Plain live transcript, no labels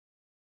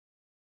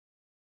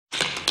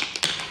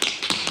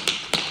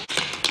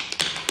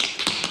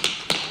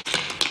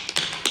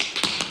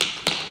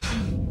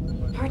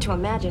hard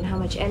to imagine how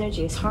much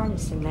energy is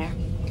harnessed in there.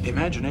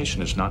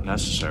 Imagination is not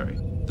necessary.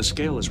 The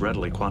scale is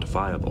readily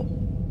quantifiable.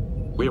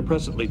 We are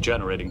presently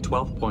generating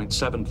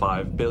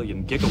 12.75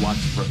 billion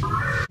gigawatts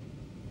per...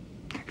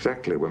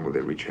 Exactly when will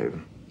they reach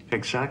Haven?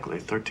 Exactly.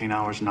 13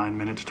 hours, 9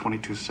 minutes,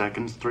 22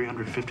 seconds,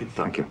 350...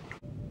 Thank you.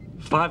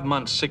 5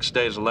 months, 6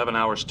 days, 11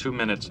 hours, 2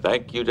 minutes.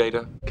 Thank you,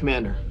 Data.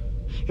 Commander,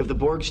 if the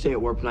Borg stay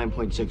at warp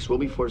 9.6, we'll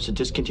be forced to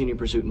discontinue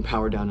pursuit and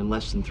power down in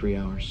less than 3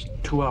 hours.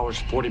 2 hours,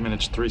 40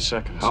 minutes, 3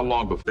 seconds. How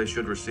long before? They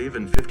should receive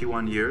in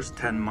 51 years,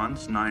 10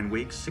 months, 9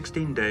 weeks,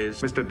 16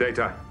 days. Mr.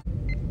 Data.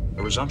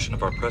 The resumption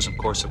of our present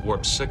course at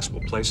warp 6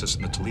 will place us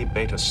in the Talib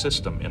Beta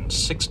system in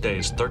 6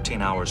 days,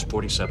 13 hours,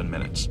 47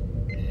 minutes.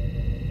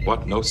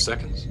 What, no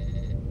seconds?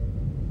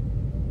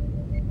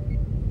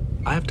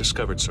 I have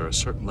discovered, sir, a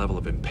certain level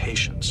of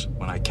impatience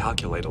when I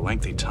calculate a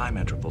lengthy time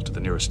interval to the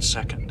nearest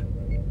second.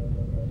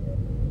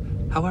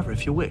 However,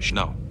 if you wish...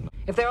 No.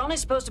 If there are only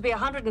supposed to be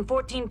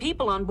 114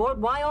 people on board,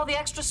 why all the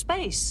extra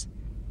space?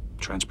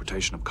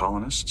 Transportation of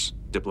colonists,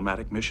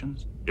 diplomatic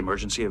missions,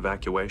 emergency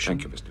evacuation.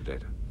 Thank you, Mr.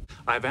 Data.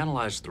 I've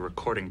analyzed the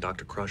recording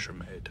Dr. Crusher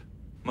made.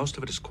 Most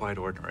of it is quite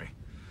ordinary.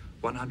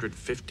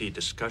 150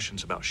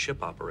 discussions about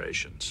ship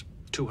operations,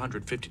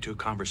 252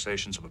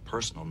 conversations of a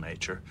personal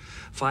nature,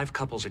 5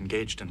 couples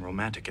engaged in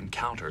romantic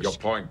encounters. Your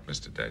point,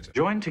 Mr. Data.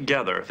 Joined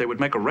together, they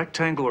would make a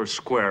rectangular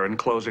square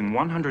enclosing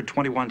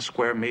 121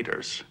 square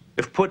meters.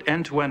 If put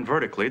end-to-end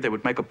vertically, they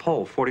would make a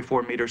pole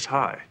 44 meters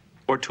high,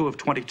 or 2 of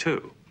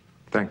 22.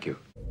 Thank you.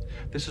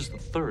 This is the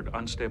 3rd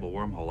unstable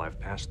wormhole I've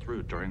passed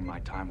through during my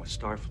time with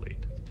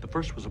Starfleet. The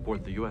first was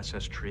aboard the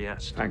USS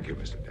Trieste. Thank you,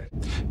 Mr. Data.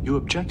 You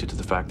objected to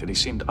the fact that he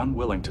seemed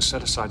unwilling to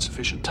set aside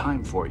sufficient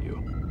time for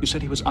you. You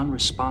said he was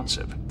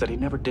unresponsive, that he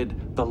never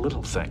did the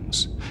little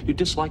things. You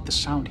disliked the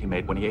sound he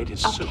made when he ate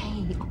his soup.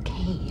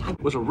 Okay.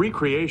 It was a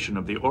recreation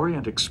of the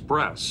Orient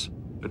Express,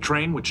 a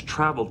train which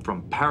traveled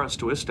from Paris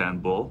to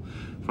Istanbul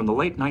from the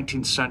late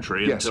 19th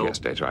century until... Yes,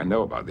 Data, I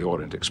know about the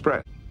Orient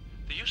Express.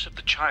 The use of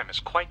the chime is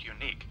quite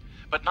unique,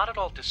 but not at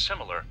all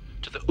dissimilar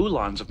to the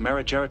Uhlans of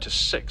Marigeratus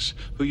 6,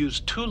 who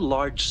used 2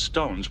 large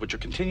stones which are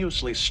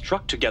continuously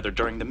struck together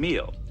during the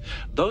meal.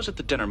 Those at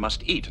the dinner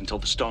must eat until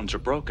the stones are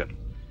broken.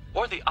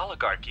 Or the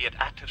oligarchy at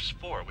Actives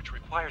 4, which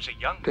requires a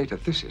young... Data,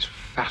 this is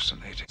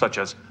fascinating. Such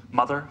as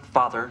mother,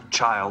 father,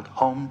 child,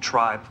 home,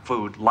 tribe,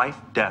 food, life,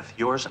 death,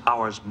 yours,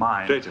 ours,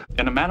 mine. Data.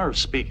 In a manner of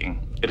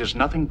speaking, it is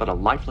nothing but a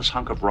lifeless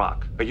hunk of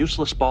rock, a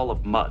useless ball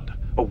of mud,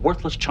 a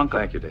worthless chunk of...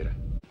 Thank you, Data.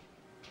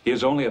 He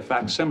is only a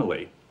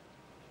facsimile,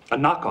 a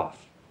knockoff,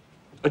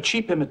 a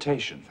cheap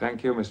imitation.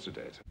 Thank you, Mr.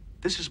 Data.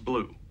 This is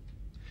blue.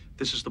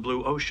 This is the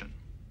blue ocean.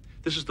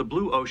 This is the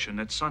blue ocean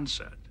at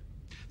sunset.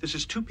 This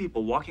is 2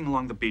 people walking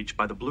along the beach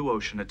by the blue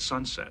ocean at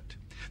sunset.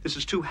 This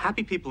is 2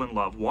 happy people in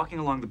love walking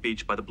along the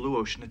beach by the blue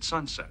ocean at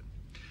sunset.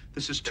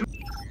 This is 2...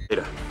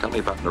 Data, tell me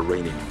about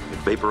uranium. It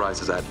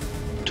vaporizes at...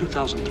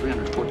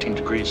 2,314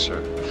 degrees, sir.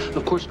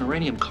 Of course,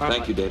 uranium carbide...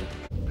 Thank you, Data.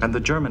 And the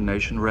German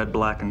nation, red,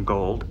 black, and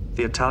gold.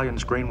 The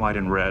Italians, green, white,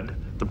 and red.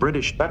 The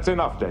British... That's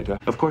enough, Data.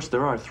 Of course,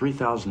 there are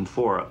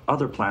 3,004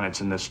 other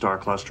planets in this star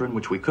cluster in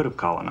which we could have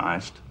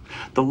colonized.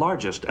 The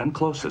largest and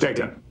closest...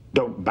 Data,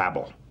 don't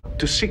babble.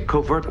 To seek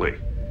covertly.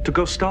 To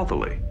go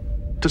stealthily.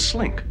 To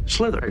slink,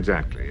 slither.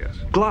 Exactly, yes.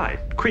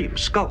 Glide, creep,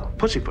 skulk,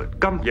 pussyfoot,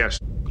 gum... Yes.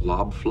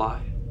 Glob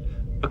fly?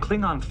 A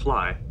Klingon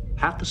fly,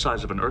 half the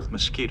size of an Earth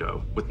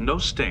mosquito, with no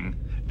sting,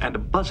 and a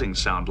buzzing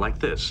sound like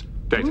this.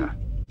 Data.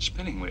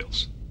 Spinning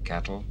wheels.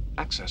 Cattle,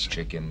 Accessing.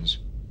 chickens,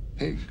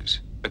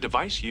 pigs. A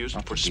device used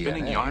Not for the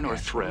spinning DNA, yarn or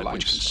actual thread, which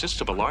livestock.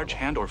 consists of a large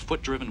hand or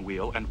foot-driven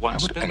wheel and one Why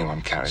would spindle.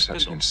 anyone carry such an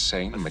Spindle.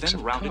 insane a mix thin,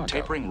 of rounded, cargo?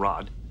 tapering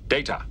rod.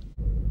 Data.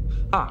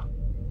 Ah,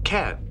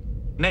 cad,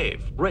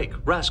 knave, rake,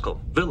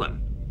 rascal,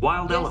 villain,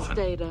 wild elephant.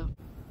 Data.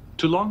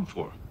 To long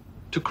for,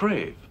 to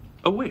crave,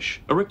 a wish,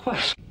 a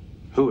request.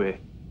 Hooey.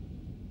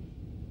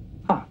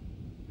 Huh.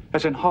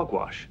 As in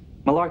hogwash,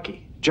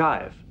 malarkey,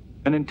 jive,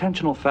 an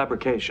intentional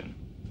fabrication.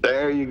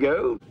 There you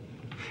go.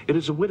 It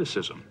is a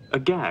witticism, a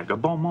gag, a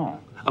bon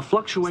mot, a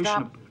fluctuation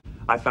Stop. of...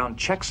 I found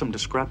checksum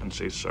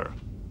discrepancies, sir.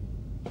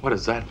 What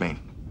does that mean?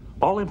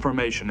 All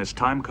information is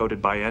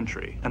time-coded by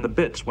entry, and the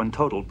bits, when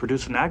totaled,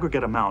 produce an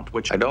aggregate amount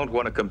which... I don't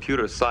want a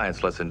computer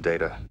science lesson,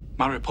 Data.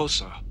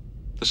 Mariposa,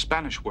 the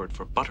Spanish word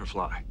for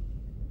butterfly.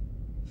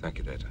 Thank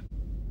you, Data.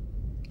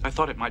 I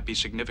thought it might be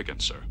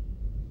significant, sir.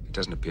 It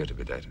doesn't appear to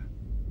be, Data.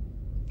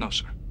 No,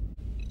 sir.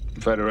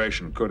 The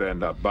Federation could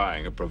end up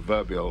buying a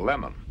proverbial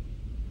lemon.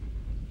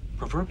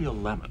 Proverbial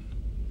lemon.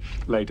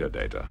 Later,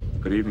 Data.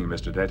 Good evening,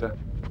 Mr. Data.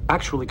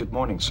 Actually, good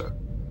morning, sir.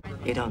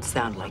 You don't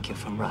sound like you're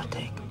from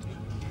Ratek.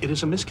 It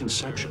is a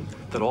misconception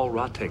that all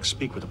Ratek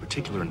speak with a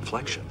particular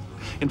inflection.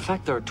 In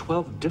fact, there are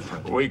 12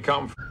 different... We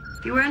come from...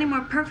 If you were any more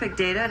perfect,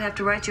 Data, I'd have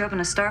to write you up in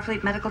a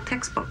Starfleet medical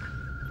textbook.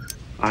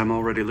 I'm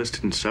already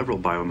listed in several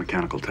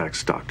biomechanical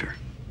texts, Doctor.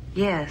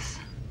 Yes,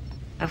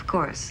 of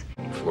course.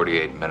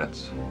 48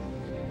 minutes.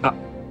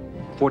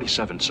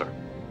 47, sir.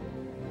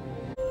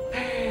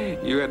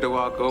 You had to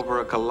walk over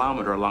 1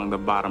 kilometer along the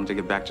bottom to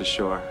get back to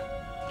shore.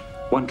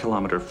 1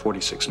 kilometer,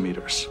 46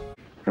 meters.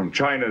 From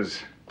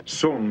China's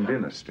Song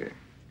dynasty.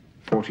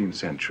 14th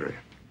century.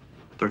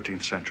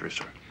 13th century,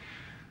 sir.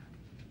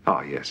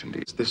 Ah, yes,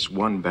 indeed. This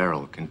one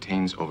barrel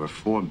contains over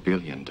 4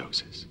 billion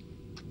doses.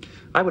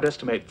 I would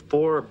estimate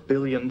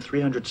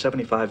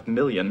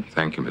 4,375,000,000.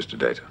 Thank you, Mr.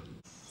 Data.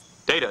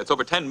 Data, it's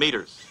over 10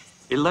 meters.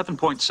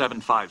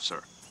 11.75,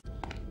 sir.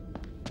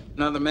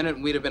 Another minute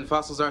and we'd have been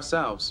fossils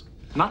ourselves.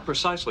 Not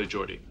precisely,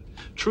 Geordie.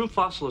 True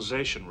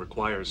fossilization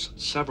requires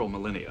several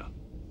millennia.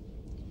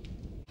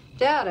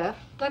 Data,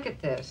 look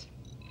at this.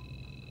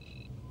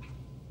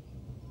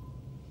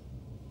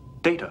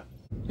 Data.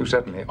 You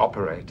certainly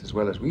operate as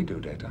well as we do,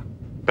 Data.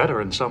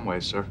 Better in some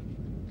ways, sir.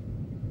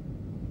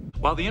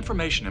 While the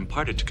information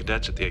imparted to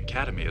cadets at the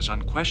Academy is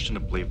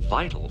unquestionably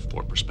vital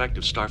for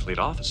prospective Starfleet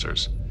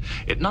officers,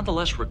 it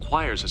nonetheless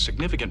requires a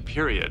significant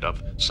period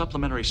of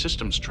supplementary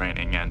systems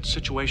training and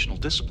situational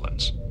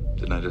disciplines.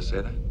 Didn't I just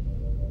say that?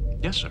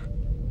 Yes, sir,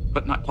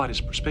 but not quite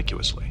as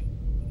perspicuously.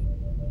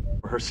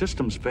 Her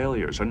systems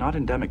failures are not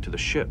endemic to the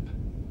ship,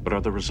 but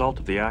are the result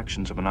of the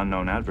actions of an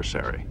unknown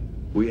adversary.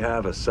 We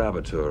have a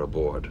saboteur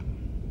aboard.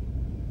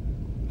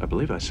 I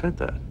believe I said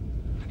that.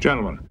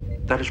 Gentlemen.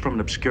 That is from an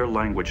obscure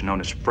language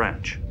known as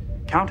French.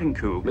 Counting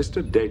coup.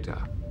 Mr. Data,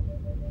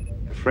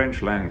 the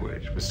French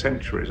language for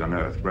centuries on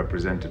Earth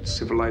represented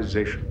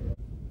civilization.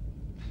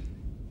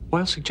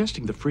 While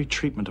suggesting the free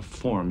treatment of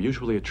form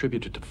usually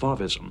attributed to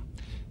Fauvism,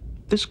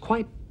 this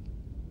quite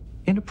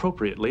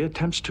inappropriately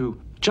attempts to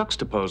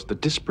juxtapose the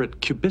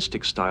disparate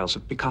cubistic styles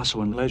of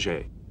Picasso and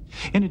Léger.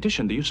 In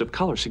addition, the use of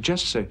color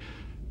suggests a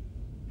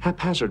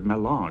haphazard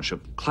melange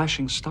of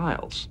clashing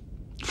styles.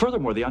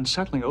 Furthermore, the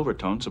unsettling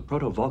overtones of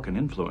proto-Vulcan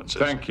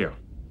influences. Thank you,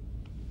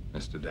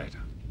 Mr. Data.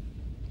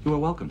 You are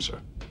welcome, sir.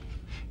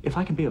 If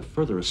I can be of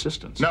further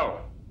assistance... No,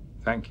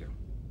 thank you.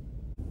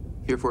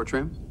 Here for a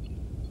trim?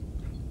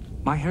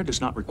 My hair does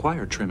not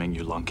require trimming,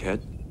 you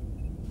lunkhead.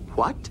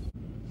 What?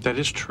 That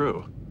is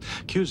true.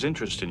 Q's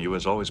interest in you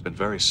has always been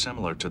very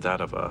similar to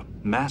that of a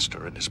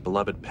master and his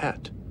beloved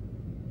pet.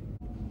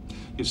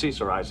 You see,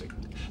 Sir Isaac,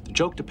 the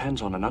joke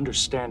depends on an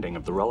understanding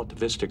of the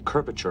relativistic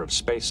curvature of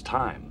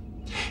space-time.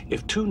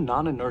 If two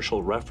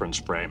non-inertial reference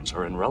frames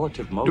are in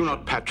relative motion... Do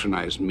not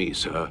patronize me,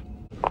 sir.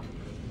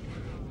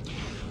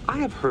 I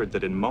have heard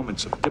that in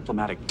moments of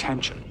diplomatic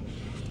tension,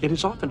 it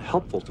is often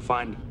helpful to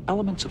find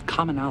elements of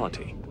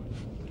commonality.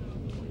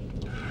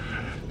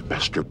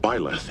 Master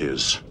Byleth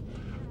is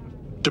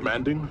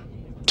demanding,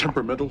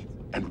 temperamental,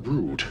 and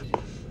rude.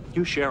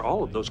 You share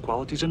all of those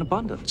qualities in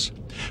abundance.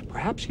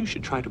 Perhaps you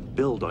should try to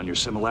build on your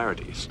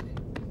similarities.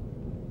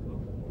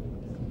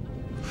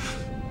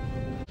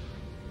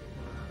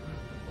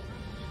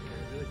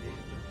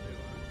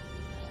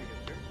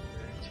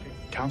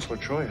 Counselor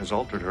Troy has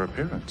altered her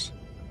appearance.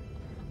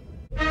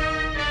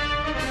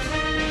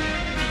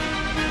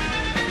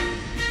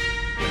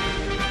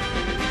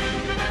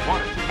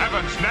 What in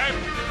heaven's name?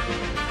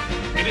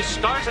 It is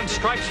Stars and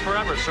Stripes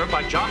Forever, sir,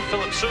 by John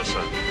Philip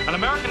Sousa, an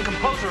American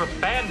composer of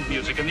band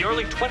music in the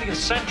early 20th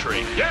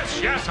century.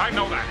 Yes, I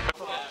know that.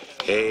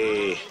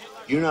 Hey,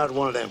 you're not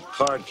one of them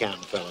card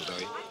counting fellas, are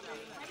you?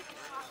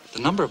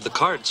 The number of the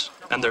cards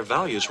and their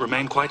values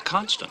remain quite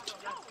constant.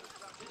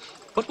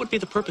 What would be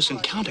the purpose in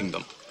counting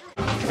them?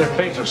 Their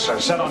faces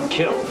are set on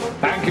kill.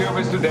 Thank you,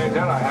 Mr.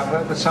 Data. I have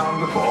heard the sound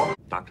before.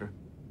 Doctor,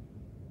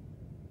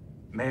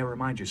 may I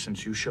remind you,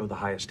 since you show the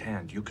highest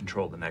hand, you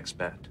control the next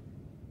bet.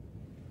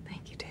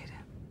 Thank you, Data.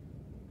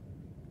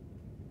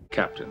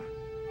 Captain,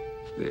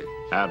 the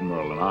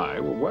Admiral and I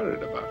were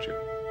worried about you.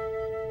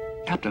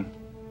 Captain,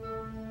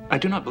 I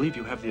do not believe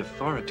you have the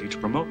authority to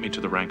promote me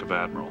to the rank of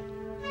Admiral.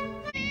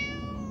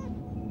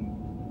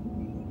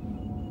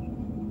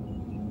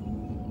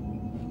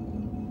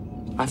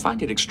 I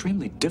find it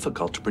extremely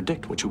difficult to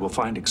predict what you will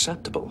find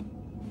acceptable.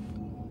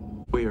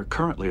 We are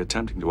currently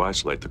attempting to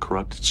isolate the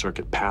corrupted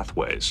circuit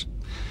pathways.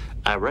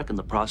 I reckon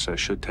the process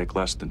should take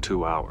less than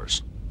 2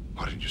 hours.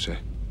 What did you say?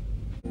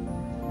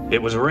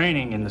 It was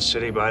raining in the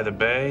city by the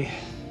bay.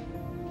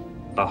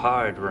 A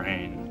hard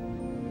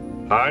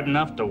rain. Hard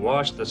enough to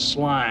wash the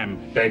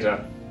slime.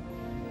 Data.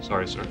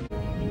 Sorry, sir.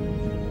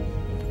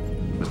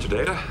 Mr.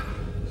 Data?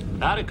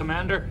 Howdy,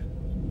 Commander.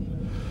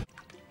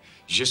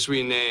 Je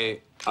suis né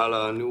à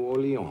la New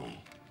Orleans.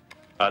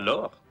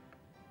 Alors?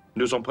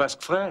 Nous sommes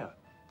presque frères.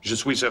 Je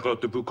suis heureux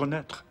de vous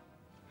connaître.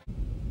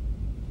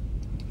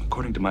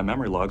 According to my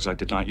memory logs, I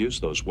did not use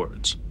those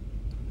words.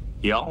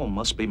 Y'all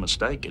must be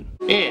mistaken.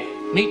 Yeah,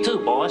 me too,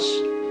 boss.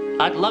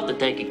 I'd love to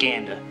take a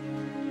gander.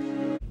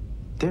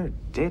 There,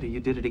 Data, you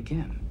did it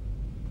again.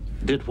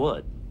 Did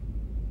what?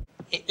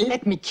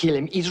 Let me kill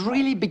him. He's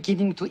really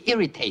beginning to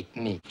irritate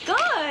me.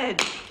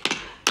 Good.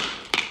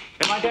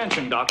 Am I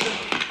dancing, Doctor?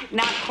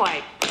 Not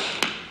quite.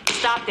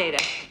 Stop,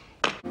 Data.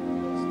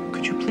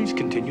 Could you please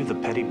continue the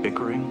petty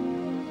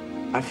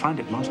bickering? I find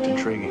it most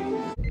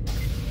intriguing.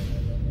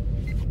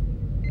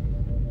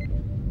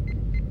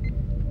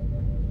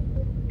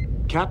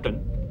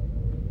 Captain,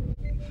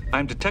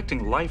 I'm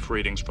detecting life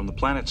readings from the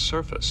planet's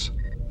surface,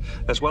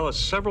 as well as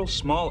several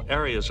small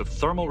areas of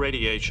thermal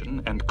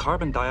radiation and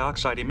carbon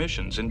dioxide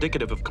emissions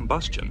indicative of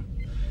combustion.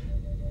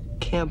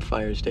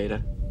 Campfires,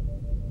 Data.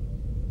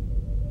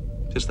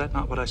 Is that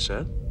not what I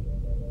said?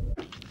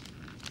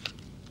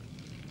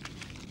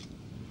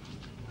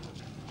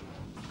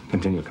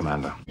 Continue,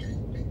 Commander.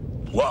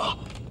 Wa,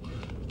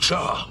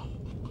 cha,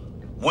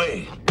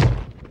 wei.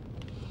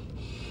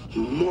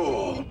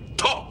 More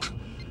talk.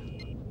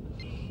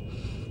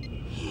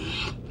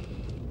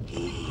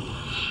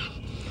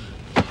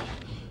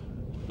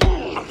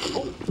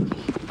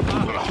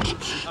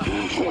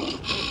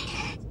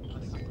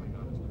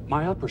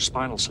 My upper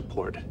spinal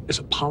support is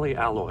a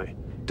polyalloy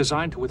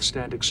designed to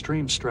withstand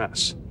extreme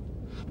stress.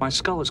 My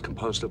skull is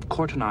composed of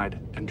cortinide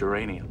and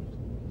uranium.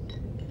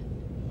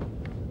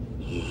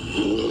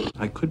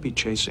 I could be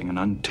chasing an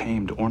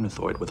untamed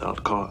ornithoid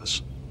without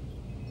cause.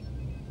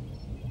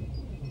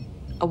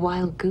 A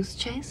wild goose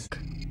chase?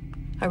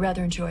 I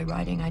rather enjoy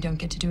writing. I don't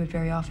get to do it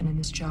very often in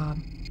this job.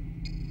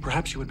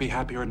 Perhaps you would be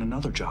happier in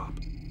another job.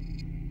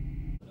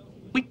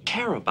 We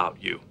care about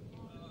you.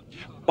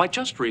 Why,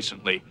 just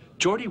recently,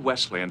 Geordie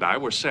Wesley and I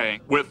were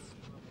saying, with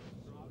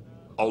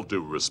all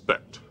due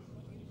respect,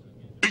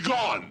 be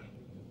gone!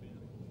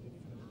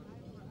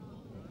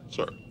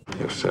 Sir.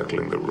 You're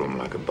circling the room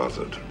like a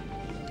buzzard.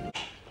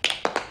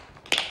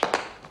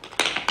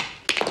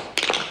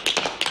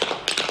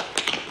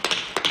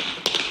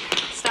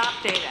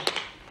 Stop, Data.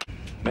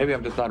 Maybe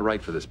I'm just not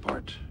right for this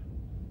part.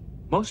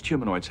 most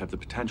humanoids have the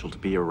potential to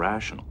be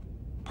irrational.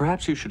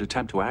 Perhaps you should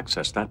attempt to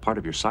access that part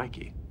of your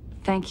psyche.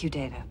 Thank you,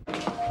 Data.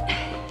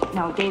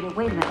 No, Data,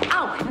 wait a minute.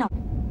 Ow, no.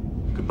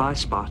 Goodbye,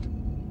 Spot.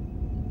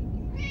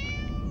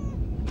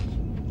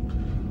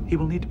 He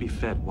will need to be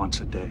fed once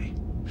a day.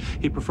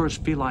 He prefers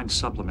feline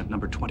supplement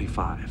number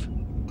 25.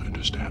 I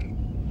understand.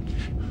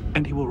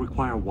 And he will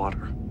require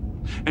water.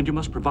 And you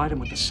must provide him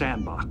with a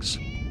sandbox.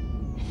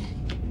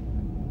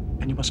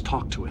 And you must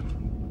talk to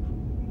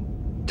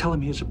him. Tell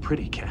him he is a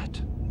pretty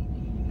cat.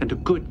 And a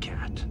good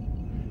cat.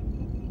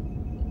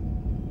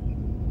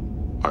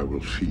 I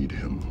will feed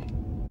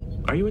him.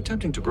 Are you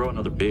attempting to grow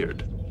another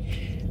beard?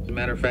 As a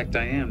matter of fact,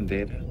 I am,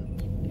 Data.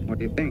 What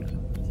do you think?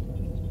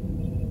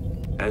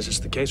 As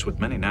is the case with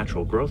many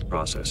natural growth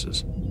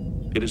processes,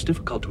 it is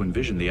difficult to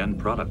envision the end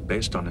product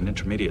based on an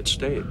intermediate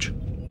stage.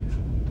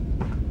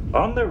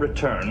 On their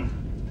return,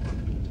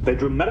 they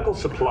drew medical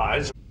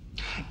supplies.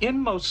 In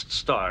most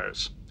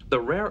stars, the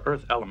rare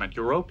earth element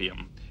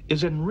europium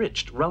is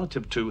enriched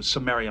relative to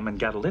samarium and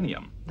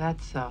gadolinium.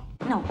 That's so.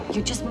 No,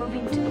 you're just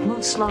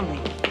move slowly.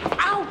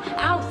 Ow!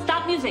 Ow!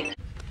 Stop music!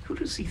 Who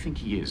does he think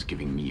he is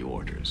giving me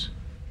orders?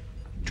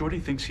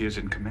 Geordie thinks he is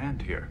in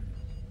command here,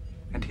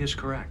 and he is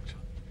correct.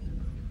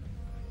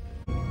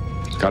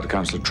 Scout to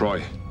Counselor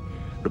Troy.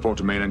 Report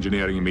to main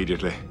engineering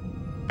immediately.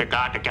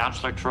 Regard to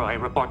Counselor Troy.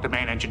 Report to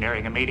main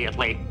engineering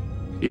immediately.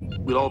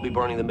 We'll all be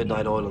burning the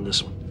midnight oil on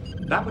this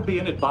one. That would be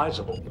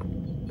inadvisable.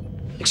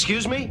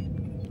 Excuse me?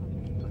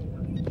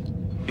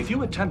 If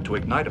you attempt to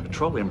ignite a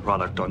petroleum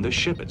product on this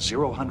ship at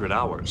 0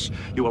 hours,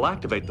 you will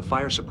activate the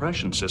fire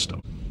suppression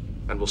system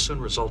and will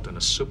soon result in a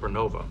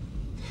supernova.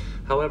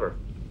 However,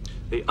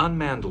 the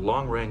unmanned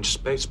long-range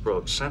space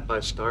probe sent by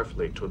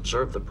Starfleet to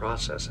observe the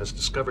process has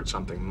discovered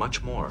something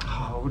much more.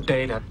 Oh,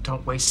 Data,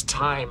 don't waste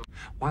time.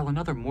 While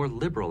another more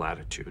liberal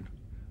attitude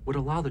would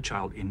allow the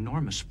child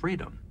enormous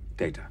freedom.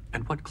 Data.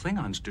 And what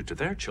Klingons do to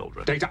their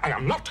children. Data, I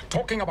am not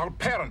talking about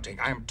parenting.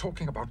 I am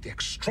talking about the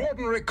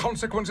extraordinary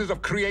consequences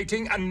of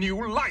creating a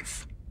new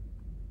life.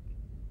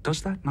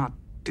 Does that not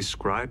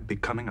describe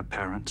becoming a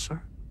parent,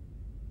 sir?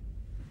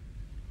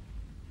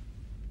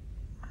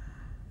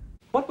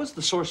 What was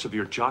the source of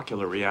your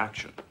jocular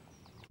reaction?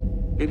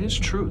 It is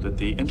true that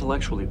the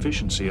intellectual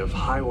efficiency of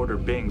high-order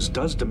beings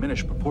does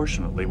diminish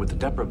proportionately with the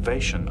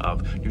deprivation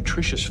of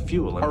nutritious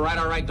fuel. All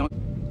right, don't...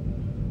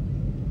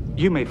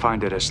 You may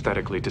find it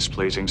aesthetically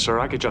displeasing, sir.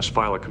 I could just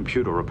file a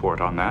computer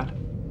report on that.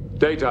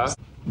 Data,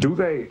 do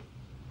they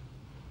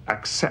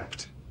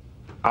accept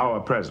our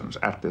presence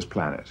at this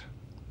planet?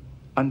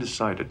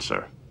 Undecided,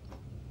 sir.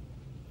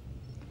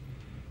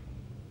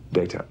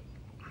 Data,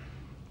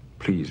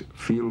 please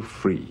feel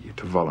free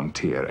to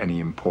volunteer any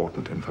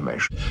important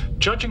information.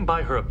 Judging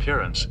by her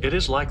appearance, it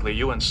is likely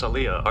you and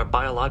Salia are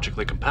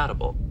biologically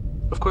compatible.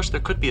 Of course,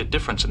 there could be a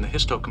difference in the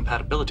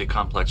histocompatibility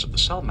complex of the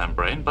cell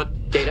membrane,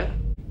 but... Data?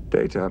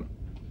 Data,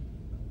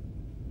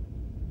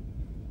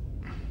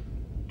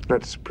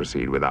 let's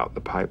proceed without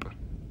the pipe.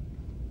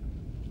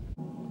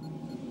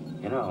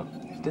 You know,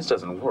 if this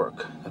doesn't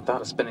work, the thought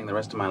of spending the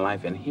rest of my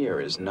life in here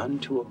is none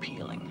too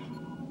appealing.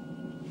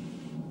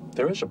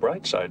 There is a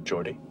bright side,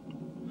 Geordie.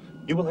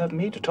 You will have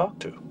me to talk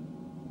to.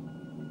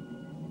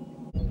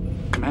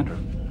 Commander,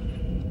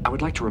 I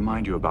would like to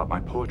remind you about my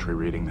poetry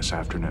reading this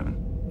afternoon.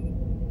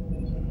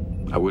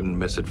 I wouldn't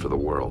miss it for the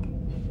world.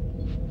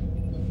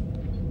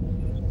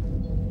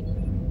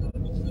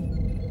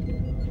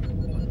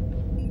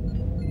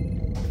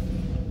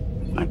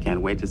 I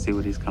can't wait to see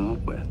what he's come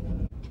up with.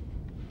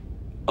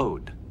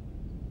 Ode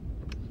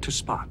to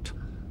Spot.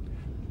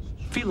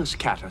 Felis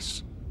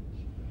catus,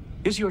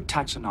 is your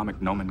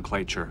taxonomic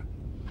nomenclature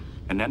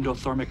an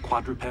endothermic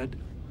quadruped,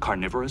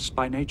 carnivorous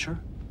by nature?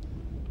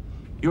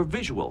 Your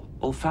visual,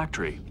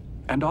 olfactory,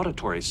 and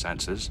auditory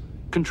senses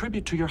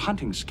contribute to your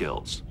hunting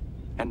skills.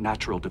 and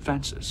natural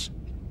defenses.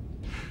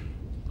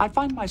 I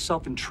find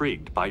myself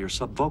intrigued by your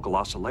subvocal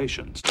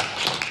oscillations.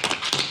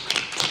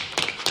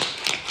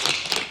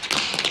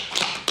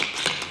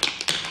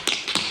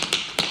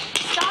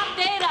 Stop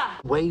data!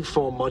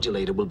 Waveform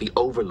modulator will be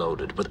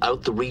overloaded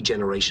without the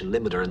regeneration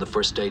limiter in the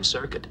first stage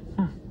circuit.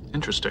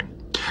 Interesting.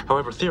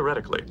 However,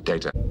 theoretically...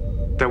 Data.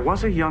 There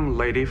was a young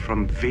lady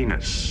from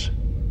Venus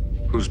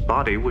whose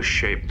body was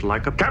shaped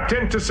like a...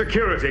 Captain to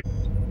security!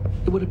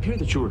 It would appear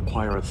that you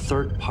require a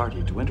third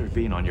party to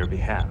intervene on your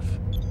behalf.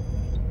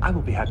 I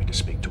will be happy to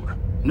speak to her.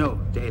 No,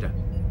 Data.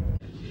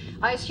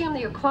 I assume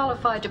that you're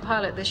qualified to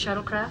pilot this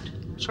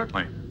shuttlecraft?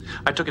 Certainly.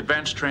 I took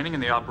advanced training in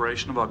the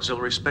operation of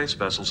auxiliary space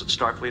vessels at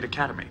Starfleet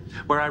Academy,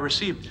 where I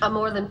received... A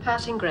more than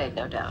passing grade,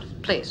 no doubt.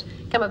 Please,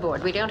 come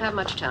aboard. We don't have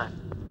much time.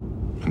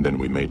 And then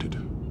we mated.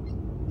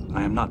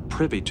 I am not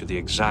privy to the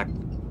exact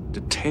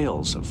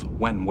details of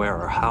when,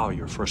 where, or how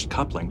your first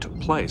coupling took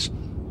place.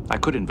 I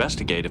could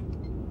investigate if...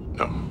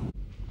 No.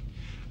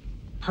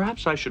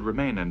 Perhaps I should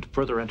remain and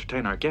further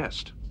entertain our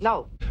guest.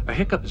 No. A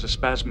hiccup is a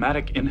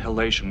spasmodic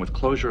inhalation with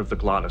closure of the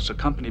glottis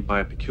accompanied by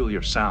a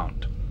peculiar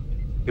sound.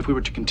 If we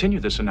were to continue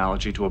this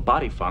analogy to a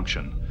body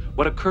function,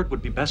 what occurred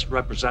would be best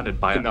represented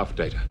by... Enough,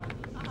 Data.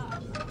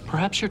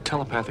 Perhaps your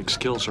telepathic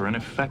skills are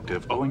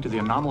ineffective owing to the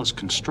anomalous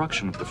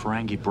construction of the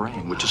Ferengi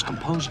brain, which is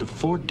composed of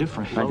 4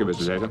 different Thank you,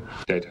 lobes. Mr. Data.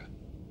 Data.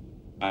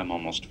 I'm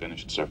almost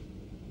finished, sir.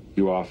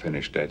 You are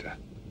finished, Data.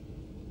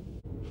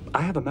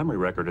 I have a memory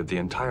record of the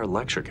entire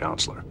lecture,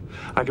 Counselor.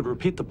 I could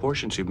repeat the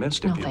portions you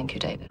missed if No, you... thank you,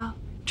 David.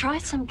 Try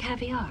some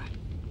caviar.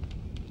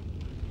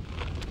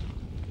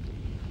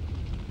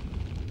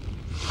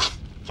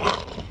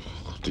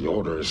 The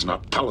order is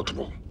not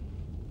palatable.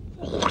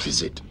 What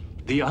is it?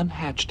 The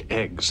unhatched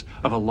eggs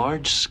of a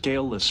large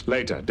scaleless...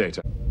 Later,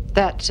 Data.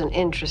 That's an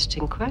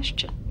interesting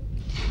question.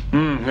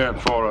 Yeah,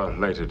 for a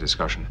later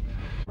discussion.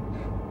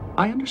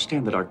 I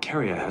understand that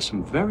Arcaria has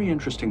some very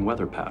interesting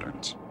weather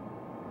patterns.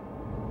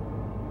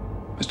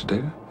 Mr.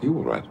 Data, are you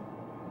all right?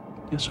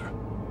 Yes, sir.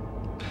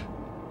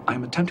 I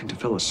am attempting to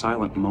fill a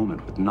silent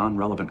moment with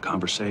non-relevant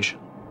conversation.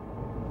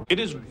 It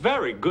is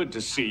very good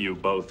to see you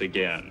both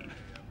again.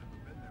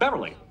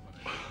 Beverly.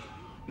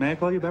 May I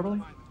call you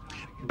Beverly?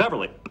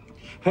 Beverly,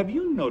 have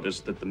you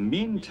noticed that the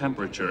mean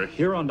temperature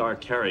here on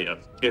Arcaria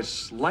is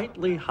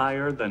slightly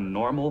higher than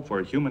normal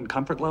for human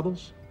comfort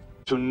levels?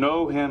 To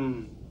know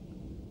him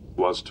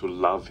was to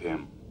love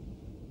him.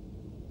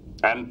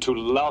 And to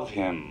love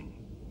him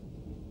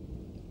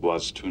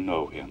was to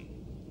know him.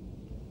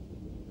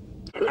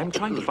 I'm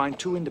trying to find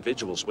 2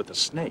 individuals with a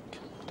snake.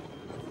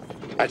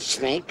 A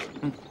snake?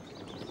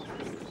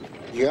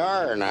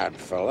 You're an odd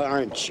fella,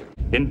 aren't you?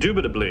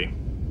 Indubitably,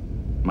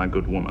 my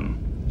good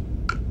woman.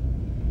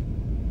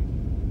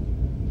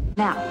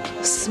 Now,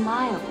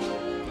 smile.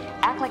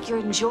 Act like you're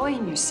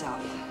enjoying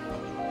yourself.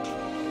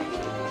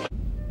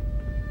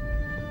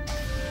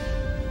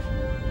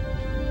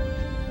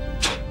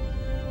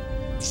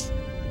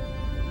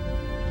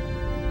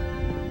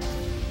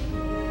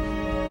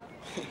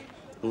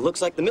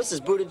 Looks like the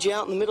missus booted you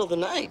out in the middle of the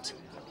night.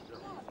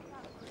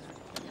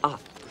 Ah,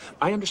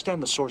 I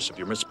understand the source of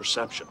your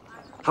misperception.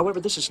 However,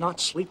 this is not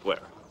sleepwear,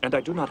 and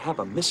I do not have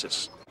a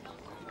missus.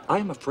 I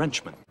am a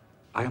Frenchman.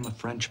 I am a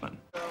Frenchman.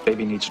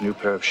 Baby needs a new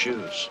pair of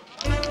shoes.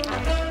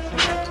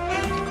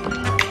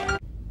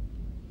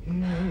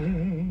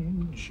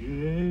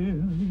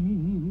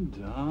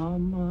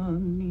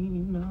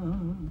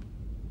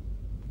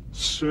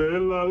 Se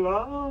la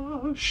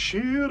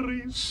lasci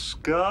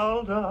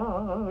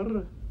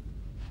riscaldar,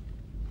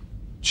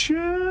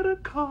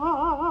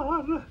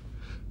 cercar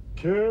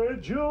che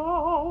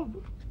job.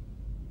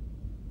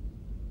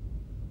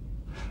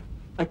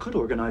 I could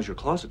organize your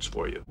closets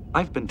for you.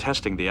 I've been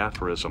testing the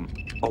aphorism,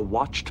 a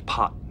watched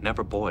pot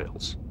never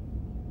boils.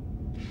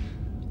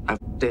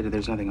 Data,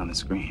 there's nothing on the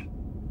screen.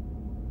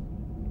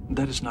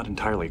 That is not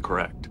entirely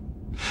correct.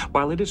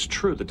 While it is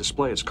true the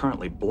display is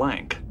currently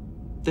blank,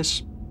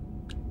 this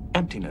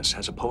emptiness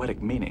has a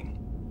poetic meaning.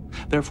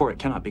 Therefore, it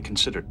cannot be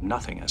considered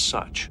nothing as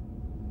such.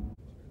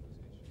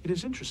 It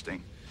is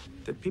interesting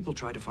that people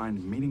try to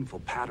find meaningful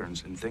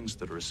patterns in things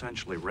that are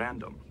essentially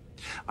random.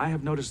 I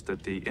have noticed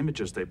that the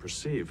images they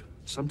perceive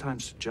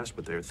sometimes suggest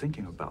what they're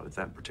thinking about at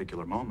that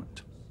particular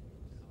moment.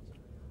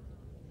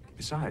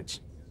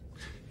 Besides,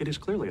 it is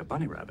clearly a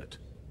bunny rabbit.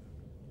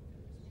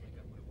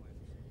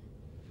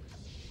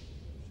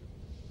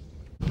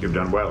 You've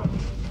done well.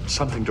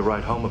 Something to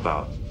write home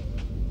about.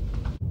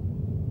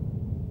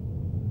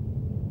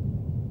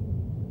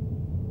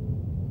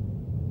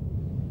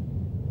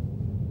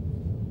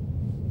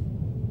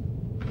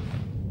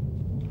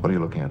 What are you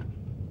looking at?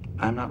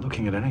 I'm not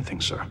looking at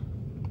anything, sir.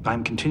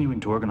 I'm continuing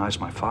to organize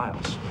my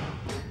files.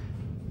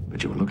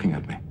 But you were looking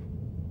at me.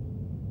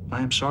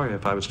 I am sorry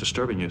if I was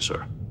disturbing you,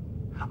 sir.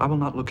 I will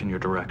not look in your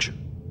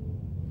direction.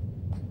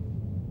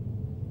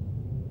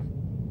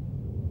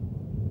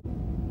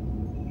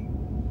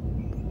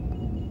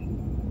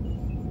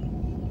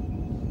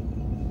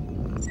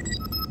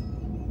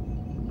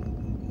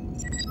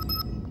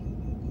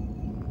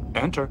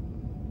 Enter.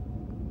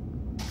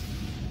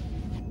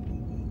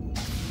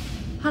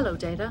 Hello,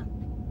 Data.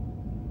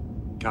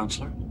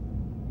 Counselor?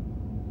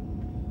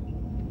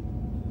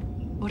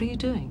 What are you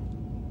doing?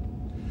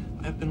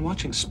 I've been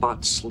watching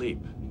Spot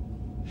sleep.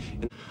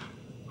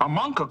 A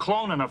monk, a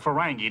clone, and a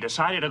Ferengi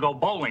decided to go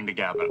bowling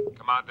together.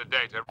 Commander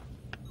Data.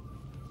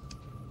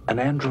 An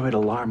android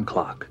alarm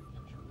clock.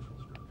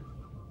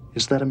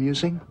 Is that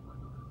amusing?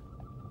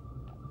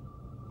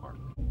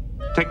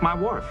 Take my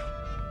wharf,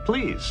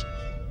 please.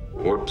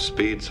 Warp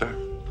speed, sir?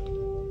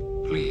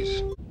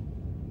 Please.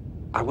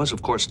 I was,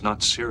 of course,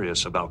 not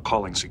serious about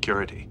calling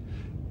security.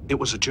 It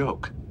was a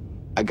joke.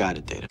 I got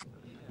it, Data.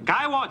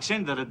 Guy walks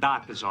into the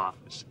doctor's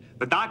office.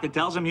 The doctor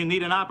tells him you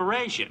need an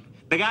operation.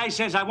 The guy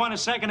says, I want a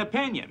second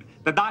opinion.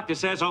 The doctor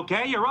says,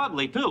 okay, you're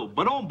ugly too.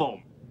 Boom,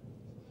 boom.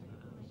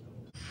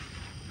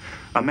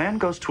 A man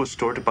goes to a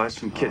store to buy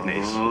some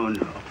kidneys. Oh,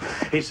 no.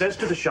 He says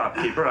to the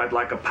shopkeeper, I'd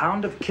like a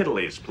pound of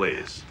kiddlies,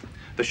 please.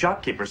 The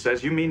shopkeeper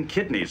says, you mean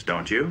kidneys,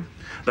 don't you?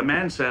 The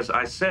man says,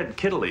 I said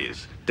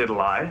kiddlies.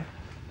 Diddle I?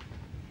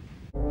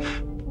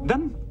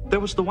 Then there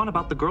was the one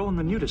about the girl in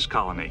the nudist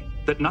colony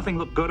that nothing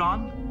looked good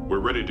on. We're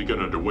ready to get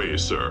underway,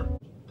 sir.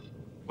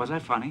 Was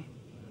that funny?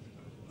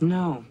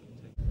 No.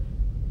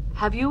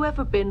 Have you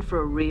ever been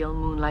for a real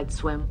moonlight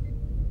swim?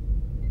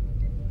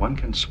 One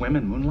can swim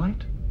in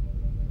moonlight?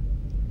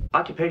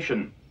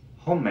 Occupation,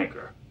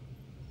 homemaker.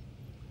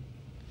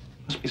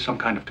 Must be some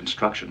kind of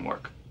construction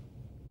work.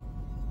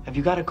 Have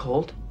you got a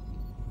cold?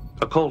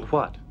 A cold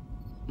what?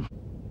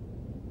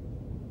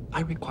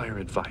 I require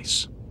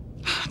advice.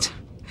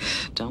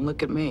 Don't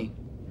look at me.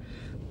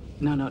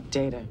 No,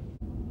 Data.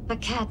 The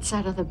cat's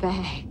out of the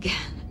bag.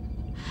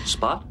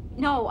 Spot?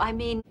 No, I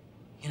mean...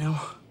 You know,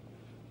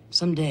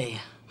 someday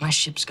my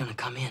ship's gonna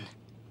come in.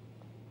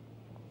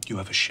 You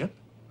have a ship?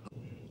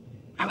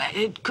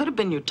 It could have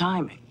been your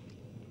timing.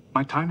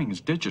 My timing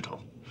is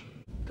digital.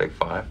 Take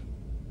 5.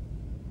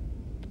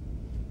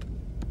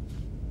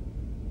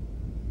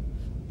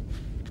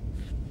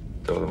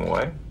 Throw them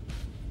away.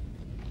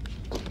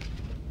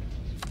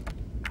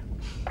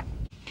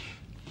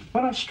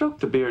 When I stroke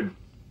the beard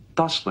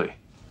thusly,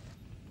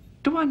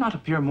 do I not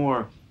appear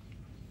more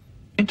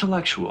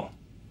intellectual?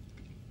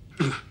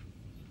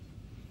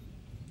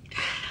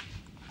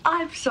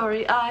 I'm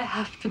sorry, I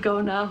have to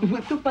go now.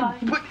 Goodbye.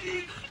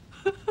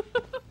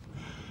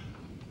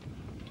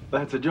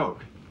 That's a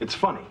joke. It's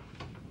funny.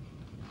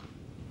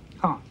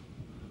 Huh.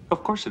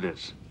 Of course it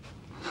is.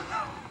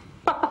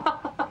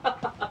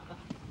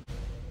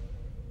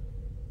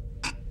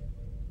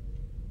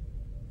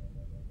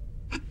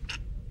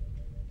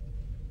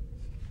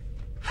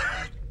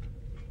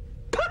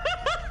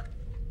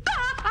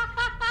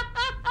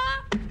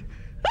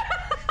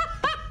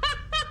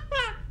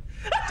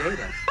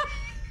 Data.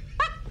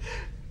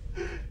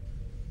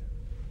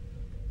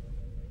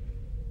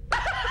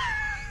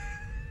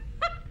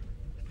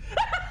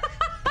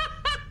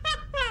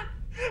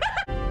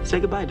 Say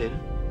goodbye, Data.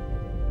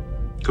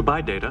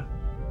 Goodbye, Data.